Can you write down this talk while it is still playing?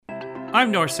I'm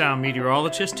North Sound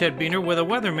meteorologist Ted Beener with a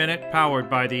Weather Minute powered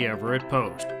by the Everett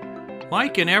Post.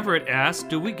 Mike in Everett asks,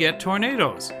 do we get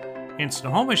tornadoes? In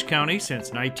Snohomish County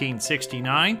since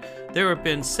 1969, there have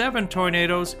been 7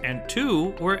 tornadoes and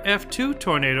 2 were F2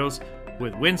 tornadoes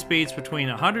with wind speeds between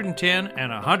 110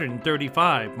 and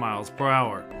 135 miles per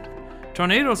hour.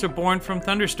 Tornadoes are born from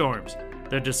thunderstorms.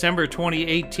 The December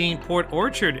 2018 Port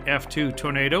Orchard F2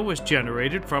 tornado was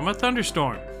generated from a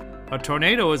thunderstorm. A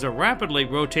tornado is a rapidly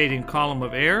rotating column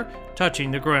of air touching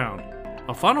the ground.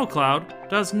 A funnel cloud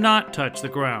does not touch the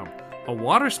ground. A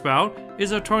waterspout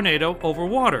is a tornado over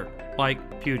water,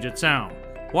 like Puget Sound.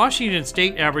 Washington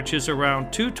State averages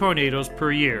around 2 tornadoes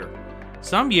per year.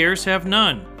 Some years have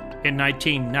none. In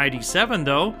 1997,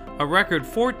 though, a record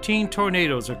 14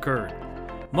 tornadoes occurred.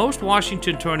 Most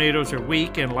Washington tornadoes are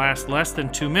weak and last less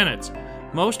than 2 minutes.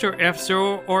 Most are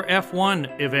F0 or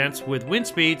F1 events with wind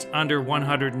speeds under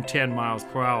 110 miles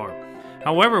per hour.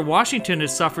 However, Washington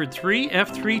has suffered 3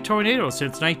 F3 tornadoes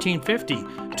since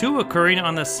 1950, 2 occurring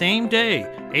on the same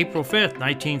day, April 5,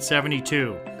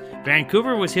 1972.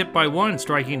 Vancouver was hit by 1,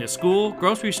 striking a school,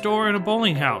 grocery store, and a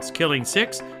bowling house, killing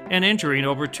 6 and injuring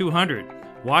over 200.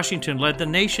 Washington led the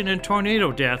nation in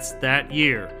tornado deaths that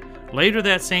year. Later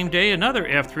that same day, another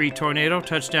F3 tornado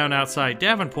touched down outside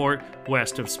Davenport,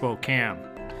 west of Spokane.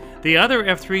 The other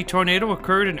F3 tornado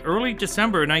occurred in early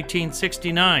December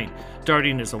 1969,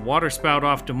 starting as a waterspout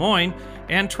off Des Moines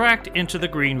and tracked into the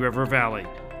Green River Valley.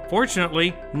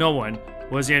 Fortunately, no one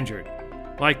was injured.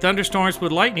 Like thunderstorms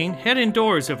with lightning, head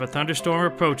indoors if a thunderstorm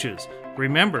approaches.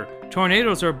 Remember,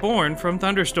 tornadoes are born from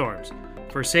thunderstorms.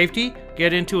 For safety,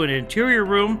 get into an interior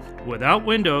room without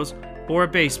windows or a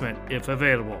basement if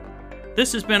available.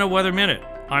 This has been a Weather Minute.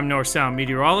 I'm North Sound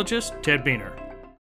meteorologist Ted Beener.